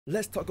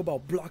Let's talk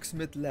about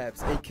Blocksmith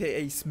Labs,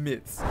 aka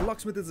Smiths.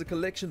 Blocksmith is a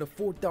collection of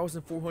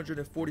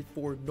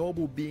 4,444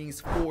 noble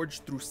beings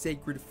forged through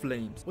sacred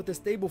flames. With a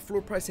stable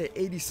floor price at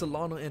 80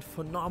 Solana and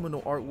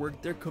phenomenal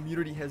artwork, their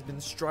community has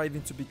been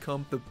striving to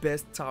become the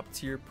best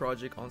top-tier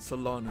project on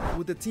Solana.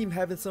 With the team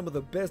having some of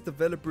the best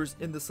developers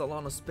in the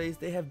Solana space,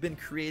 they have been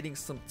creating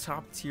some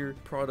top-tier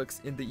products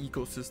in the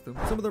ecosystem.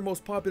 Some of their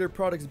most popular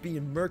products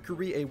being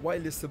Mercury, a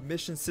whitelist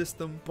submission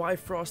system,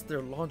 Bifrost,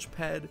 their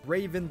launchpad,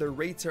 Raven, their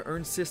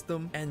rate-to-earn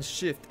system, and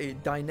Shift, a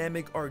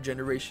dynamic art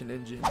generation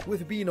engine.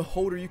 With being a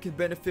holder, you can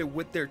benefit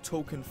with their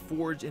token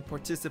Forge and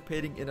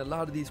participating in a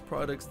lot of these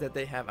products that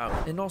they have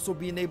out, and also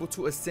being able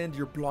to ascend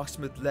your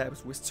Blocksmith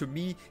Labs, which to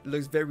me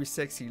looks very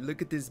sexy.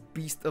 Look at this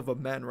beast of a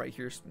man right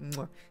here.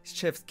 Mwah.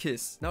 Chef's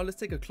kiss. Now let's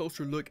take a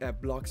closer look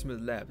at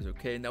Blocksmith Labs.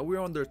 Okay, now we're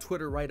on their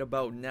Twitter right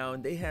about now,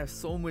 and they have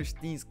so much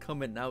things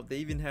coming out. They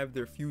even have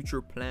their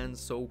future plans,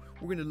 so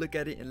we're gonna look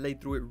at it and lay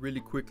through it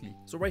really quickly.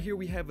 So right here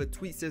we have a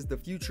tweet says the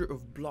future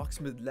of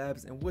Blocksmith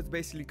Labs and what's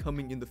basically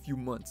coming in the few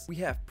months. We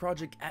have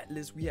Project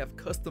Atlas, we have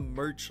custom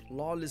merch,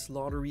 Lawless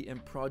Lottery,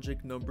 and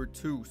Project Number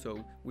 2.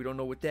 So we don't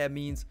know what that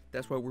means.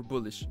 That's why we're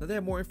bullish. Now they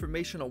have more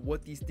information on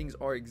what these things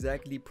are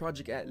exactly.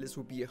 Project Atlas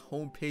will be a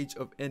homepage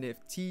of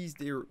NFTs.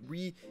 They're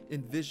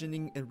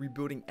re-envisioning and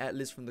rebuilding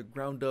Atlas from the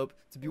ground up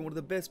to be one of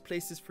the best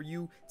places for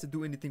you to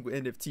do anything with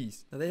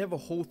NFTs. Now they have a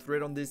whole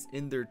thread on this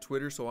in their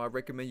Twitter, so I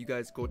recommend you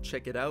guys go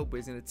check it out, but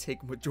it's gonna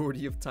take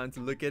majority of time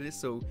to look at it,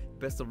 so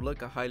best of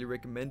luck. I highly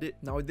recommend it.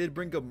 Now I did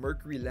bring up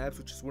Mercury Labs,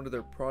 which is one of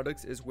their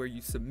products, is where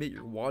you submit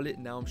your wallet.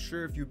 Now I'm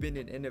sure if you've been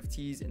in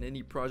NFTs in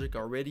any project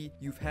already,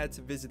 you've had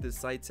to visit the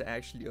site to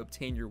actually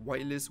obtain your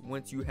whitelist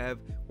once you have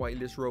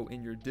whitelist row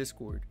in your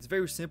Discord. It's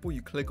very simple.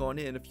 You click on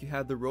it, and if you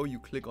have the row, you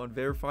click on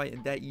verify,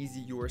 and that easy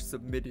you are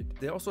submitted.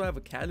 They also have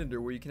a calendar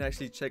where you can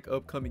actually check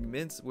upcoming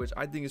mints, which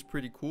I think is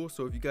pretty cool.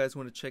 So if you guys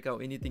want to check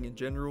out anything in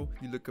general,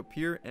 you look up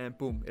here and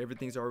boom,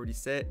 everything's already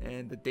set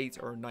and the dates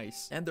are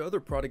nice. And their other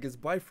product is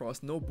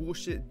Bifrost, no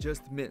bullshit,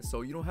 just mint.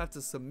 So you don't have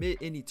to submit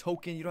any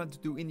token, you don't have to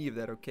do any of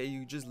that, okay?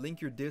 You just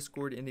link your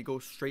Discord and it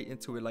goes straight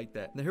into it like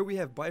that. Now here we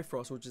have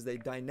Bifrost, which is a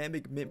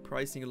dynamic mint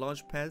pricing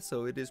launchpad,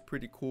 so it is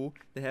pretty cool.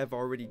 They have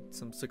already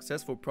some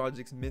successful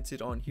projects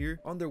minted on here.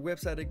 On their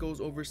website it goes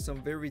over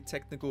some very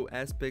technical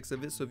aspects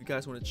of it, so if you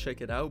guys want to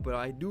check it out, but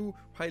I do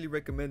highly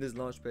recommend this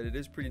launchpad. It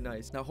is pretty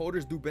nice. Now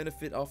holders do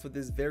benefit off of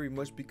this very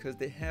much because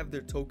they have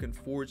their token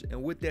Forge,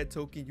 and with that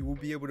token you will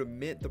be able to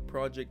mint the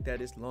project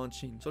that is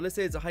launching. So let's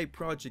say it's a hype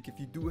project, if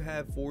you do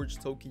have Forge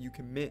token, you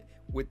can mint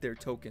with their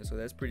token, so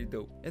that's pretty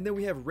dope. And then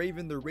we have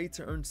Raven, the rate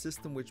to earn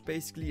system, which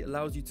basically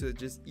allows you to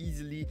just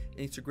easily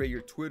integrate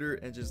your Twitter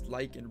and just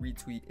like and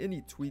retweet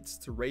any tweets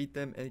to rate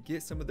them and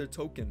get some of their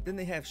token. Then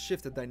they have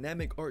Shift, a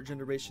dynamic art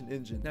generation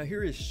engine. Now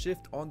here is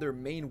Shift on their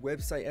main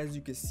website. As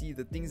you can see,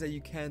 the things that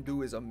you can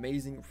do is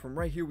amazing. From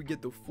right here we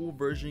get the full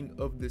version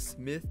of the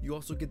Smith. You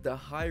also get the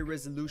high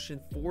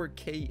resolution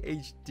 4K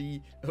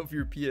HD of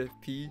your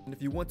PFP, and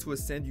if you want to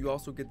ascend, you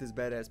also get this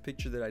badass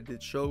picture that I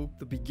did show.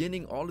 The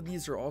beginning, all of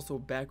these are also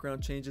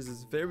background changes.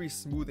 It's very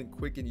smooth and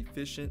quick and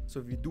efficient. So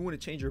if you do want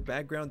to change your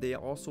background, they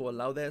also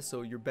allow that.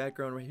 So your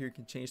background right here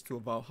can change to a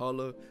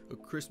Valhalla, a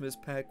Christmas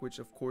pack, which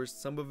of course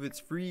some of it's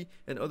free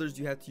and others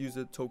you have to use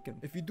a token.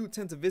 If you do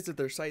tend to visit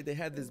their site, they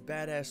have this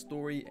badass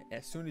story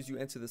as soon as you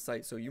enter the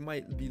site, so you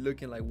might be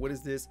looking like, what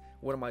is this,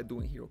 what am I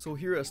doing here? So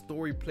here a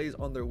story plays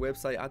on their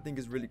website. I think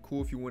is really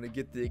cool. If you want to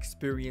get the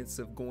experience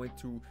of going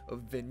through a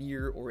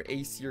Veneer or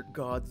Aesir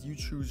gods, you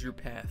choose your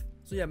path.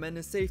 So yeah, man,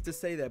 it's safe to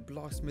say that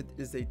Blocksmith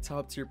is a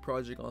top tier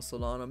project on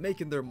Solana,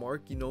 making their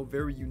mark, you know,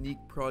 very unique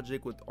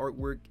project with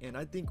artwork. And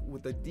I think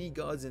with the D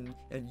gods and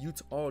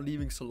Utes all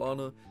leaving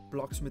Solana,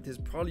 Blocksmith is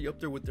probably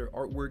up there with their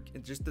artwork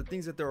and just the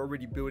things that they're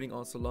already building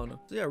on Solana.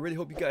 So yeah, I really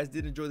hope you guys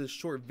did enjoy this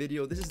short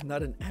video. This is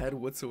not an ad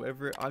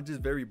whatsoever. I'm just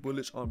very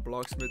bullish on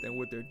Blocksmith and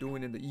what they're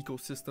doing in the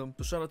ecosystem.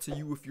 So shout out to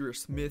you if you're a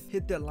Smith.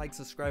 Hit that like,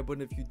 subscribe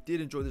button if you did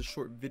enjoy this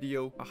short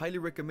video. I highly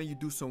recommend you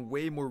do some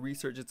way more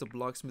research into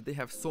Blocksmith. They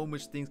have so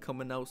much things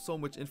coming out, so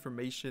much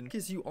information,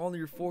 kiss you all on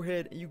your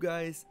forehead, and you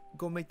guys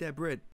go make that bread.